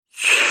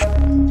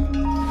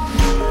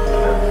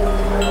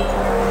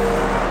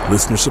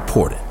Listener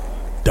supported.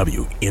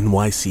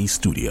 WNYC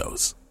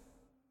Studios.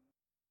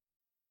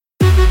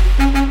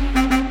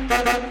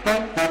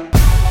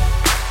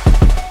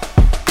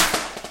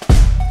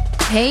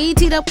 Hey,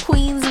 Teed Up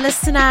Queens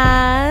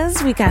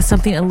listeners. We got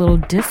something a little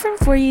different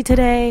for you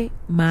today.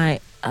 My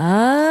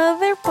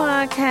other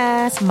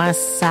podcast, my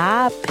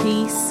side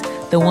piece,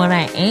 the one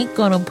I ain't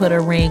gonna put a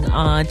ring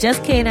on.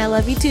 Just kidding, I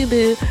love you too,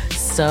 boo.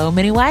 So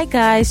Many White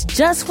Guys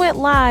just went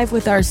live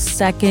with our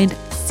second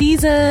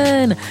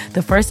season.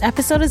 The first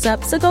episode is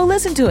up, so go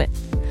listen to it.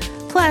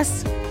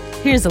 Plus,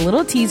 here's a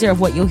little teaser of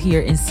what you'll hear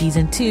in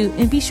season 2,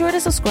 and be sure to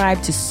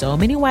subscribe to So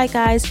Many White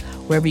Guys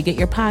wherever you get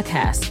your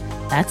podcasts.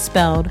 That's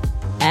spelled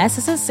S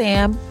as in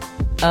Sam,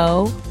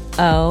 O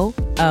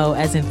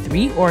as in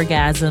 3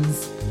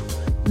 orgasms.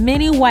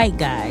 Many White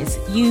Guys.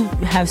 You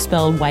have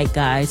spelled white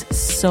guys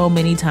so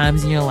many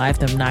times in your life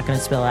that I'm not going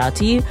to spell out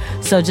to you.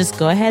 So just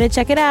go ahead and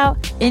check it out.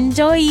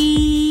 Enjoy!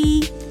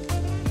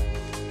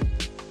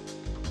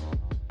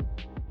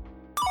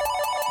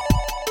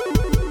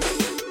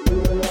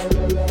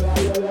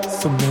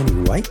 So many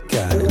white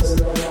guys.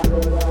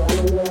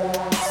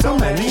 So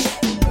many.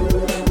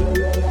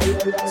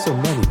 So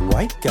many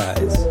white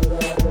guys.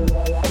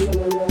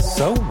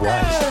 So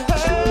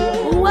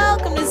white.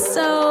 Welcome to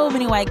So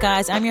Many White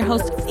Guys. I'm your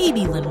host,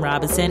 Phoebe Lynn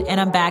Robinson, and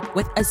I'm back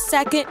with a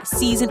second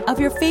season of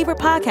your favorite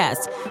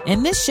podcast.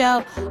 In this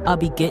show, I'll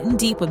be getting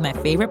deep with my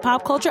favorite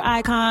pop culture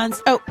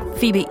icons. Oh,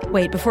 Phoebe,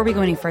 wait, before we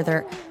go any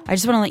further, I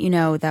just want to let you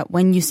know that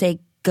when you say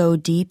go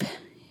deep,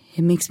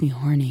 it makes me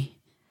horny.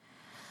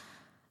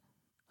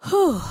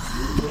 Whew.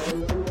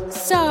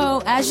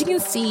 So, as you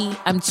can see,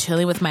 I'm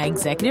chilling with my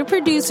executive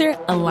producer,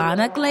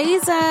 Alana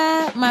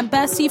Glazer, my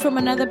bestie from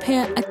another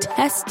pair of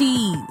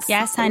testes.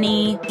 Yes,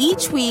 honey.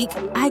 Each week,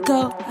 I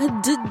go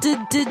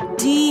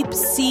deep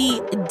sea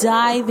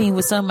diving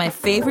with some of my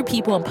favorite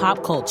people in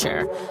pop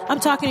culture. I'm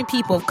talking to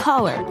people of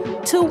color,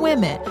 to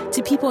women,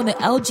 to people in the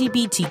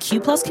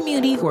LGBTQ plus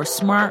community who are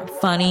smart,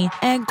 funny,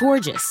 and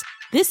gorgeous.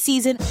 This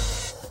season,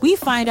 we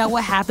find out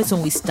what happens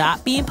when we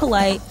stop being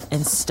polite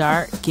and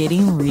start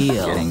getting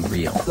real. Getting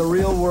real. The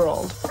real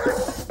world.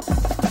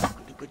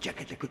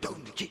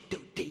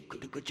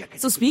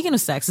 So speaking of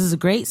sex, this is a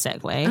great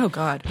segue. Oh,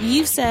 God.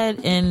 You've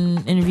said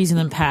in interviews in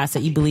the past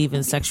that you believe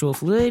in sexual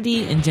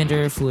fluidity and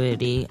gender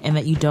fluidity and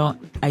that you don't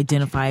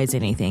identify as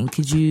anything.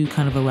 Could you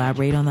kind of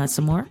elaborate on that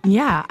some more?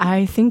 Yeah,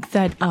 I think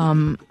that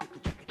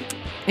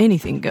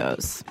anything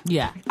goes.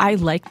 Yeah. I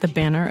like the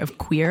banner of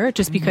queer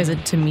just because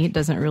it, to me, it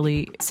doesn't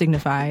really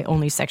signify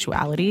only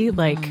sexuality.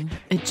 Like,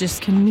 it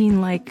just can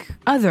mean like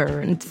other,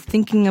 and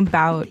thinking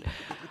about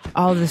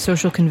all the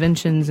social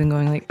conventions and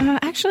going like,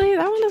 actually,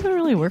 that one doesn't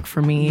really work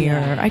for me,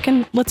 or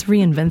let's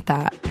reinvent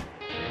that.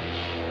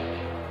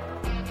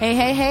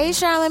 Hey,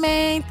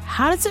 Charlamagne.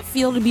 How does it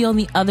feel to be on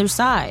the other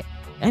side?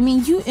 I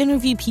mean, you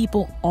interview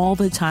people all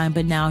the time,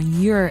 but now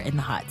you're in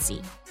the hot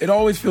seat. It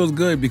always feels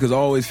good because I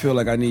always feel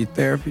like I need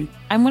therapy.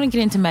 I'm going to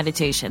get into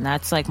meditation.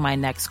 That's like my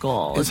next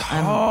goal. It's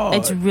hard.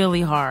 It's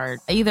really hard.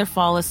 I either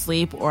fall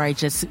asleep or I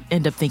just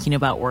end up thinking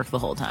about work the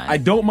whole time. I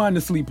don't mind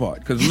the sleep part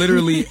because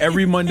literally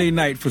every Monday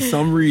night, for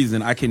some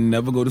reason, I can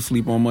never go to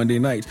sleep on Monday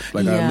nights.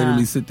 Like I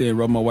literally sit there and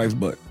rub my wife's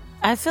butt.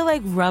 I feel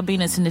like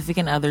rubbing a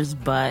significant other's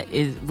butt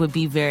would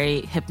be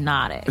very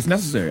hypnotic. It's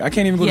necessary. I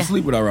can't even go to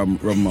sleep without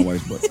rubbing my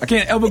wife's butt. I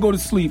can't ever go to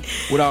sleep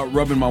without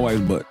rubbing my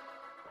wife's butt.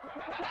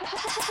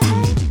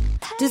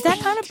 Does that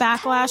kind of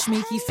backlash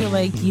make you feel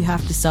like you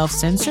have to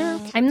self-censor?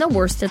 I'm the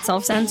worst at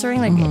self-censoring.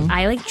 Like,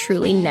 I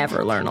truly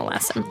never learn a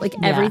lesson. Like,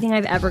 everything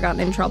I've ever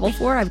gotten in trouble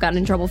for, I've gotten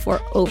in trouble for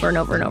over and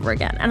over and over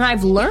again. And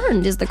I've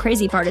learned is the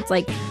crazy part. It's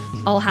like,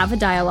 I'll have a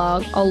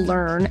dialogue, I'll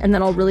learn, and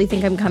then I'll really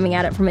think I'm coming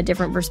at it from a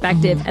different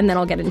perspective, and then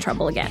I'll get in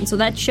trouble again. So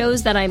that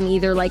shows that I'm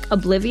either, like,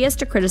 oblivious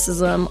to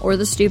criticism or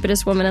the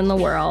stupidest woman in the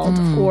world,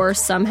 or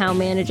somehow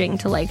managing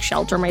to, like,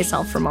 shelter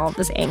myself from all of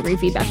this angry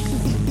feedback.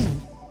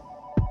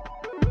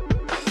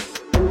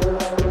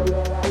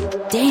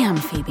 Damn,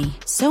 Phoebe.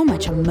 So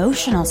much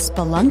emotional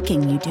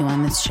spelunking you do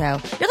on this show.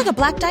 You're like a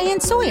black Diane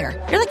Sawyer.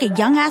 You're like a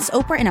young-ass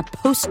Oprah in a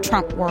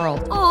post-Trump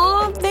world.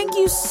 Aw, thank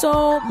you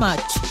so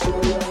much.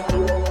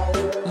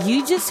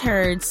 You just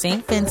heard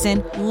St.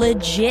 Vincent,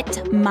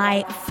 Legit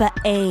my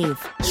fave.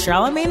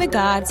 Charlamagne the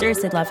God,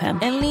 Seriously love him.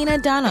 and Lena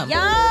Dunham.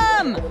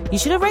 Yum! You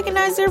should have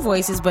recognized their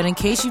voices, but in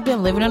case you've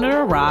been living under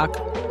a rock,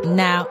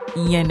 now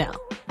you know.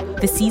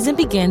 The season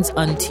begins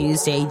on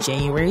Tuesday,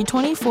 January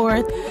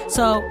 24th,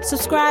 so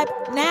subscribe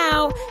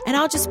now, and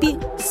I'll just be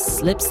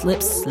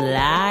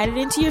slide it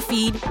into your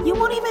feed. You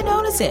won't even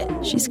notice it.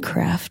 She's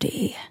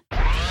crafty.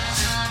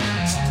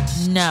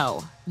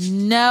 No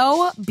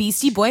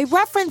Beastie Boy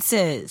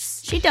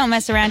references. She don't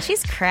mess around.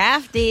 She's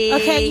crafty.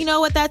 Okay, you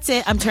know what? That's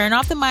it. I'm turning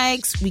off the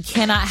mics. We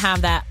cannot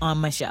have that on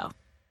my show.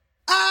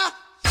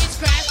 It's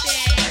crafty.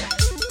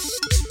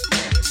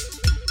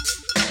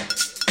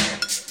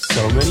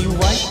 So many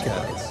white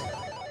guys.